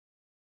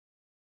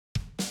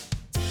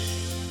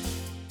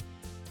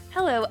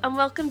Hello and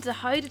welcome to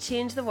How to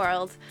Change the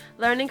World,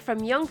 learning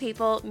from young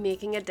people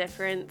making a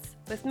difference,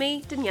 with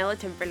me, Daniela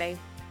Timberley.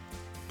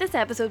 This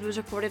episode was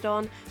recorded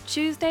on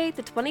Tuesday,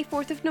 the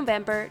 24th of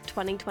November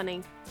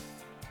 2020.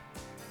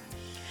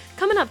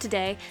 Coming up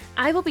today,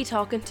 I will be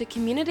talking to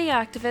community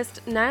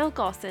activist Niall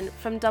Gosson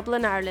from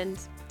Dublin, Ireland.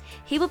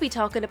 He will be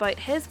talking about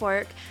his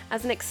work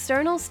as an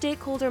external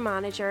stakeholder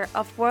manager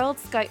of World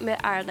Scout Meet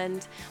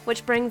Ireland,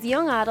 which brings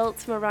young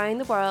adults from around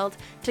the world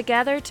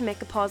together to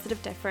make a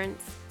positive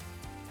difference.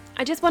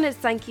 I just wanted to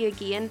thank you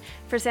again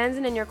for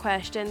sending in your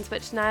questions,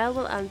 which Niall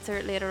will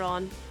answer later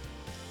on.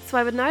 So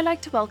I would now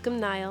like to welcome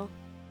Niall.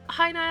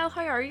 Hi Niall,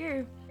 how are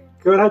you?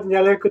 Good,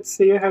 Daniela. Good to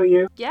see you. How are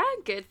you? Yeah,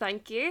 good,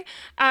 thank you.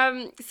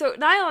 So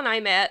Niall and I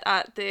met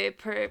at the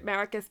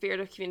America Spirit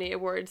of Community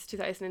Awards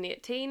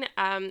 2018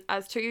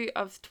 as two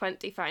of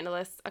 20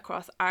 finalists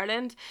across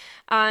Ireland,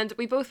 and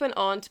we both went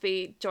on to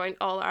be joint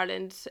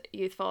All-Ireland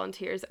Youth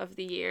Volunteers of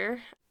the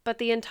Year. But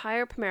the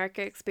entire Primerica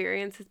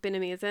experience has been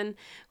amazing.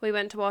 We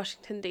went to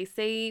Washington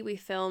DC, we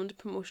filmed a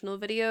promotional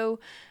video,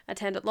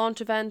 attended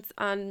launch events,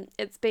 and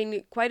it's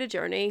been quite a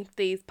journey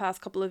these past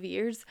couple of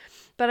years.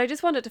 But I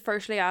just wanted to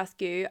firstly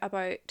ask you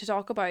to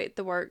talk about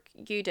the work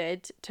you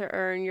did to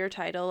earn your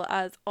title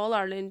as All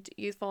Ireland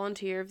Youth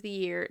Volunteer of the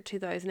Year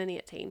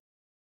 2018.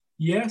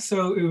 Yeah,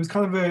 so it was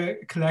kind of a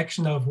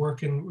collection of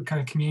work and kind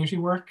of community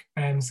work.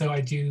 So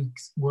I do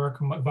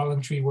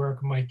voluntary work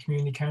in my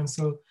community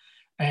council,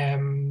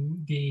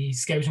 the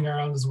Scouting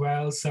Ireland as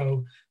well.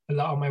 So a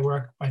lot of my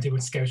work I did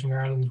with Scouting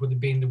Ireland would have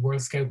been the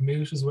World Scout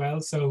Moot as well.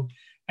 So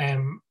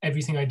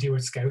everything I do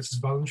with Scouts is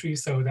voluntary.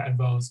 So that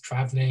involves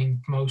traveling,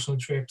 promotional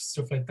trips,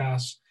 stuff like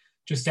that.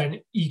 Just then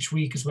each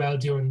week as well,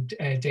 doing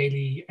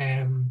daily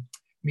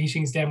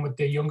meetings then with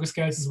the younger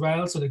Scouts as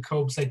well. So the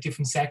cobes like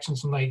different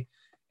sections from like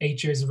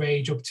 8 years of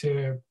age up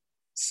to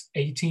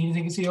 18, I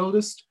think is the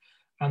oldest.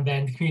 And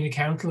then the community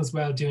council as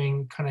well,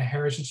 doing kind of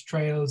heritage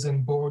trails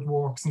and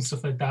boardwalks and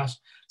stuff like that.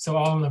 So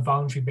all on a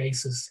voluntary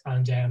basis.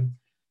 And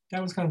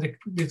that was kind of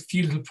the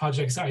few little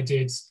projects I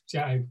did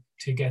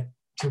to get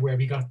to where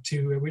we got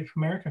to with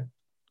America.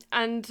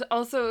 And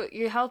also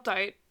you helped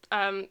out,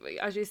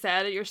 as you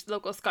said, at your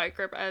local scout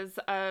group as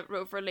a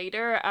rover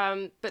leader.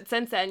 But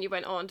since then, you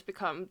went on to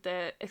become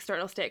the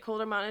external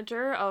stakeholder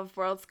manager of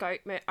World Scout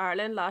Meet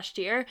Ireland last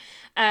year.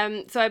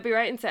 So I'd be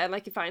right in saying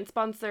you find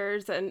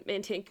sponsors and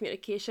maintain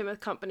communication with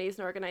companies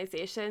and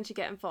organisations. You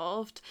get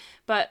involved.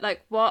 But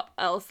what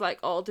else?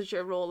 All does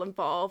your role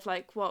involve?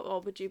 What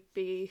all would you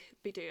be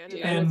doing?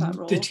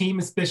 The team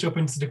is split up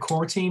into the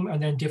core team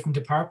and then different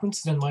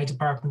departments. Then my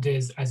department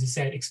is, as you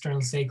said,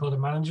 external stakeholder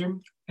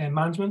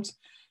management.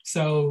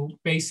 So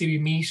basically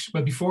we meet,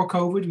 before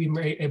COVID, we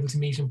were able to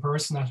meet in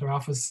person at our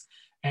office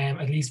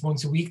at least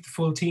once a week, the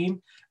full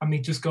team. And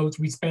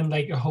we spend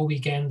a whole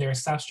weekend there,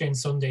 Saturday and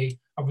Sunday,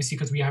 obviously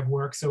because we have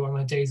work. So on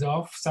our days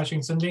off, Saturday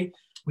and Sunday,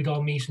 we'd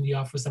all meet in the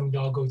office and we'd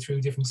all go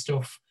through different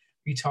stuff.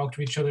 We talk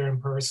to each other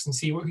in person,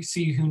 see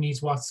who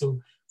needs what. So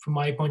from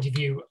my point of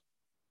view,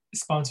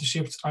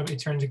 sponsorships, in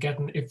terms of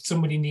getting, if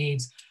somebody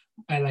needs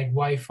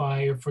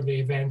Wi-Fi for the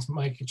event,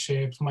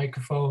 microchips,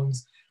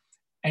 microphones,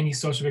 any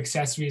sort of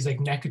accessories like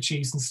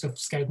neckerchiefs and stuff,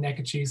 Scout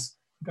neckerchiefs.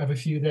 I have a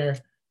few there,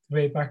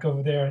 right back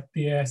over there,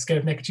 the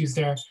Scout neckerchiefs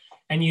there.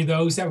 Any of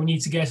those that we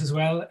need to get as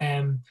well,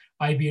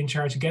 I'd be in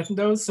charge of getting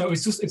those. So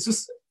it's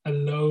just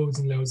loads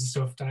and loads of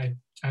stuff that I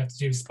have to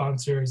do,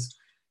 sponsors,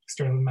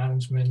 external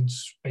management,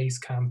 base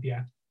camp,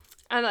 yeah.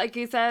 And like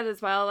you said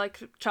as well,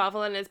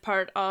 traveling is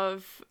part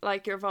of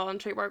your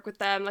voluntary work with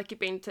them. You've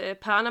been to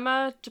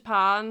Panama,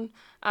 Japan,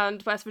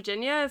 and West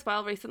Virginia as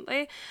well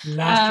recently.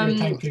 Last year,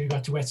 thankfully, we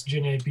got to West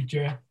Virginia, beat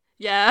you.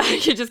 Yeah,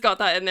 you just got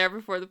that in there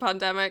before the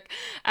pandemic.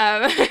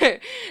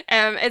 It's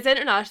an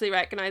internationally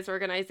recognised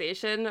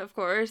organisation, of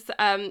course.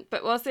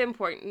 But what's the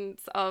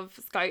importance of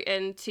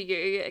scouting to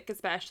you,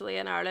 especially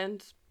in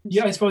Ireland?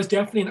 Yeah, I suppose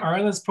definitely in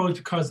Ireland, I suppose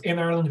because in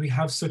Ireland we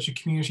have such a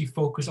community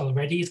focus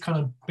already. It's kind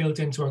of built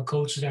into our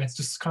culture that it's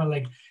just kind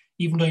of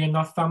even though you're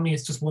not family,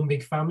 it's just one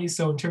big family.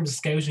 So in terms of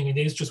scouting, it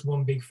is just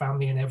one big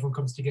family and everyone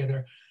comes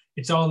together.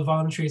 It's all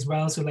voluntary as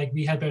well. So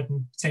we help out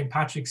in St.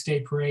 Patrick's Day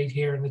Parade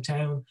here in the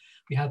town.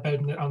 We help out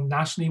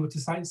nationally with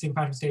the St.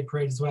 Patrick's Day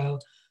Parade as well.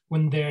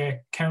 When the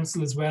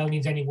council as well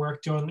needs any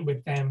work done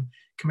with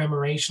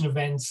commemoration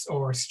events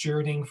or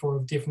stewarding for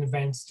different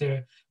events,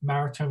 to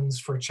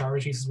marathons for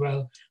charities as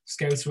well,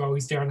 Scouts are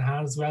always there on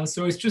hand as well.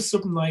 So it's just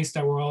something nice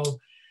that we're all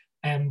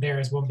there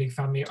as one big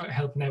family,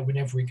 helping out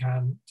whenever we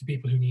can to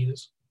people who need it.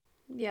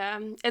 Yeah,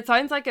 it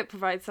sounds like it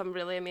provides some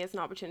really amazing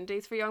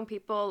opportunities for young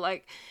people.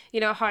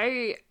 How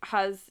do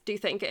you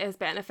think it has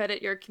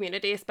benefited your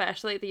community,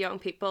 especially the young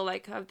people?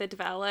 Have they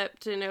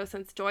developed,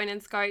 since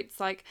joining Scouts?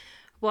 How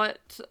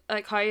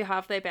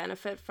have they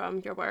benefit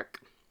from your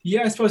work?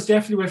 Yeah, I suppose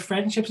definitely with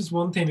friendships is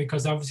one thing,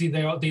 because obviously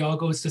they all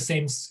go to the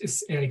same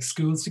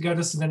schools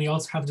together. So then they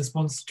also have this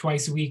once,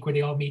 twice a week where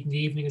they all meet in the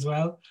evening as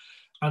well.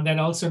 And then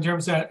also in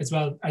terms of, as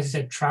well, as I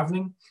said,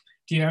 traveling,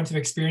 the amount of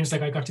experience,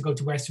 I got to go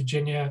to West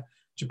Virginia,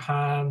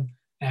 Japan,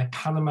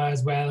 Panama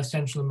as well,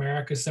 Central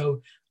America.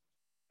 So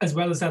as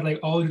well as that, like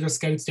all the other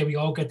scouts there, we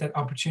all get that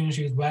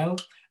opportunity as well.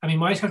 And we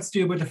might have to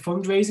do a bit of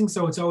fundraising,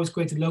 so it's always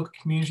great to the local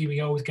community.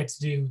 We always get to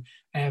do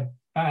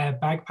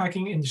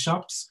backpacking in the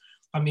shops,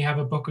 and we have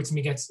a bucket, and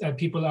we get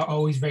people are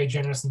always very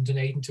generous in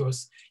donating to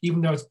us,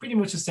 even though it's pretty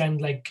much to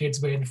send like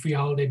kids away on a free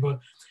holiday. But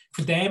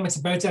for them, it's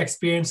about the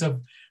experience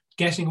of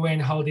getting away on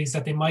holidays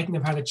that they mightn't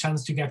have had a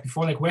chance to get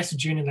before, like West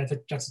Virginia,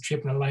 that's a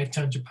trip in a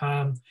lifetime.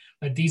 Japan,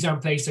 like these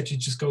aren't places that you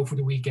just go for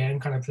the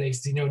weekend kind of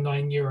places,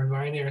 9 year and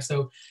Ryanair.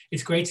 So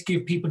it's great to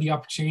give people the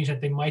opportunity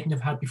that they mightn't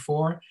have had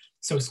before.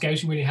 So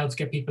scouting really helps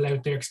get people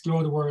out there,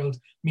 explore the world,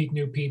 meet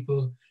new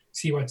people,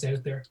 see what's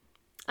out there.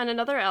 And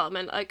another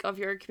element like of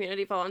your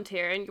community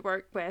volunteering, you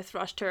work with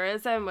Rush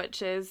Tourism,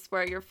 which is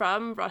where you're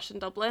from, Rush in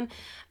Dublin,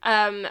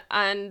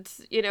 and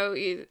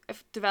you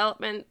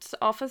development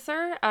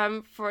officer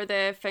for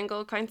the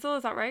Fingal Council,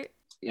 is that right?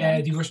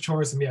 The Rush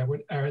Tourism, yeah,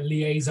 with our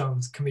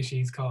liaisons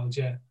committee is called,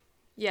 yeah.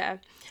 Yeah.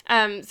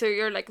 So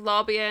you're like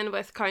lobbying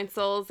with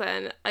councils,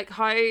 and like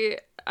how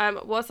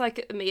what's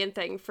like the main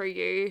thing for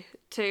you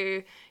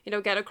to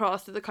get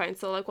across to the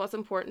council? Like what's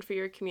important for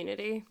your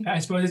community? I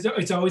suppose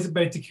it's always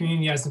about the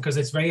community, because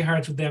it's very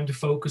hard for them to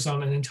focus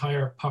on an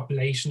entire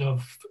population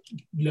of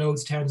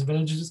loads, towns, and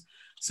villages.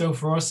 So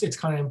for us, it's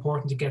kind of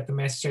important to get the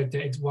message out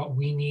there. It's what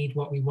we need,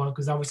 what we want,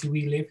 because obviously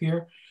we live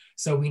here.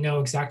 So we know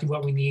exactly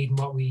what we need and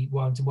what we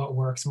want and what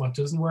works and what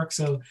doesn't work.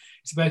 So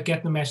it's about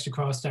getting the message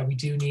across that we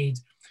do need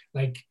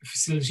like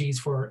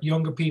facilities for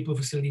younger people,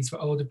 facilities for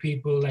older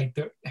people, like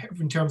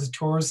in terms of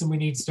tourism, we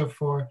need stuff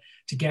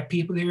to get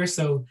people here.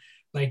 So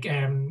like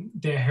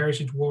the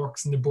heritage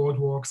walks and the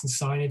boardwalks and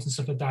signage and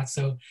stuff like that.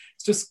 So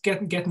it's just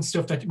getting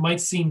stuff that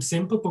might seem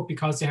simple, but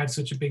because they had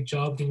such a big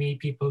job, they need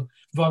people,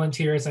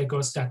 volunteers like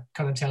us, that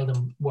kind of tell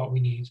them what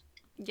we need.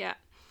 Yeah.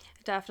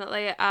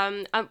 Definitely.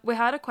 We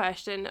had a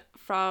question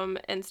from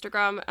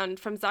Instagram and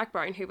from Zach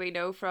Brown, who we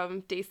know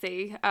from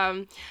DC.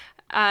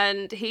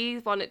 And he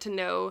wanted to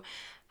know,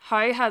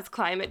 how has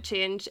climate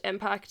change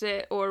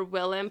impacted or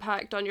will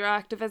impact on your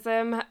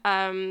activism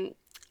and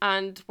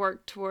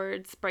work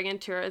towards bringing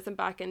tourism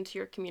back into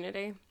your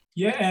community?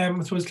 Yeah,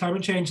 I suppose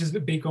climate change is a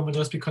big one with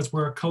us because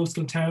we're a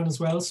coastal town as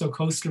well. So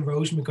coastal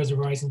erosion because of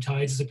rising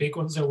tides is a big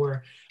one. So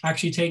we're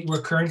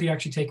currently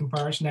actually taking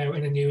part now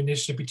in a new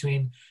initiative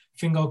between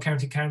Fingal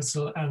County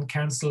Council and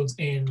councils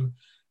in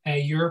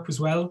Europe as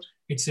well.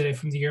 It's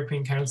from the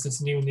European Council.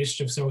 It's a new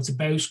initiative. So it's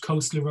about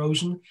coastal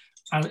erosion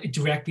and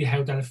directly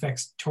how that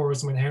affects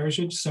tourism and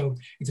heritage. So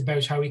it's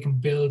about how we can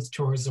build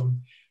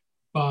tourism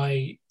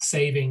by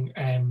saving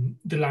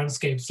the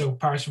landscape. So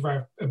part of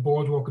our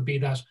boardwalk would be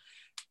that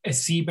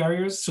sea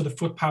barriers. So the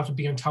footpath would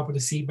be on top of the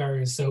sea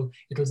barriers. So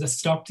it'll just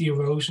stop the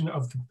erosion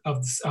of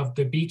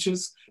the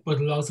beaches, but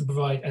it'll also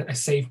provide a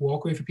safe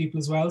walkway for people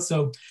as well.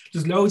 So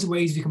there's loads of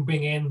ways we can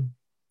bring in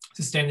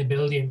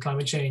sustainability and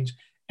climate change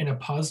in a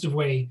positive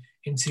way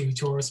into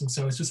tourism.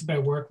 So it's just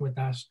about working with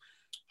that.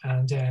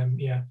 And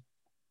yeah.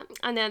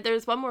 And then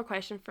there's one more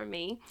question for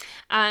me,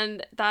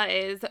 and that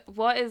is,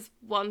 what is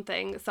one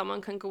thing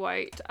someone can go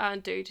out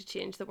and do to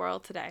change the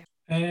world today?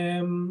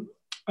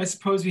 I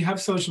suppose we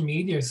have social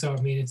media, so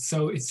I mean it's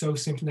so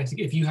simple. I think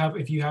if you have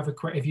a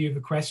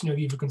question or if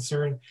you have a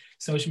concern,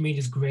 social media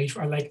is great.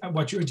 I like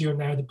what you're doing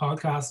now, the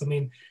podcast. I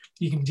mean,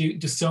 you can do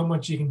just so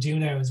much you can do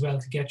now as well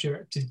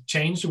to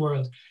change the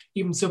world.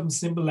 Even something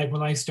simple like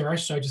when I just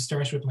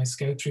started with my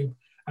scout troop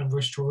and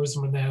Rush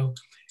Tourism, and now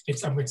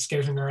I'm with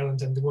Scouting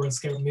Ireland and the World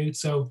Scout Mood.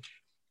 So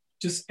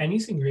just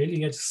anything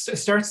really. It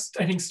starts.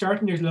 I think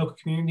starting your local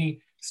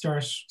community,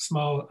 start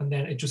small, and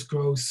then it just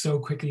grows so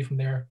quickly from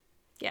there.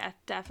 Yeah,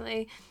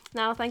 definitely.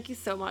 Niall, thank you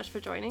so much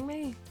for joining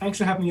me. Thanks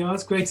for having me on.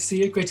 It's great to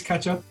see you. Great to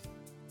catch up.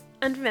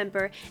 And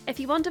remember, if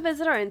you want to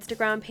visit our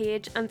Instagram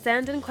page and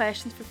send in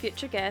questions for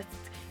future guests,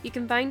 you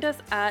can find us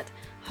at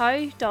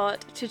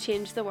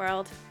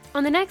how.tochangetheworld.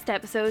 On the next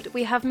episode,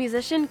 we have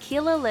musician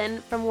Kayla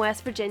Lynn from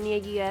West Virginia,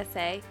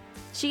 USA.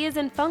 She is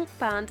in funk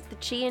band The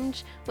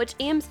Change, which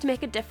aims to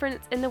make a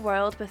difference in the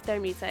world with their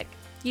music.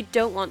 You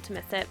don't want to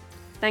miss it.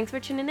 Thanks for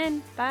tuning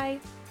in.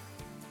 Bye.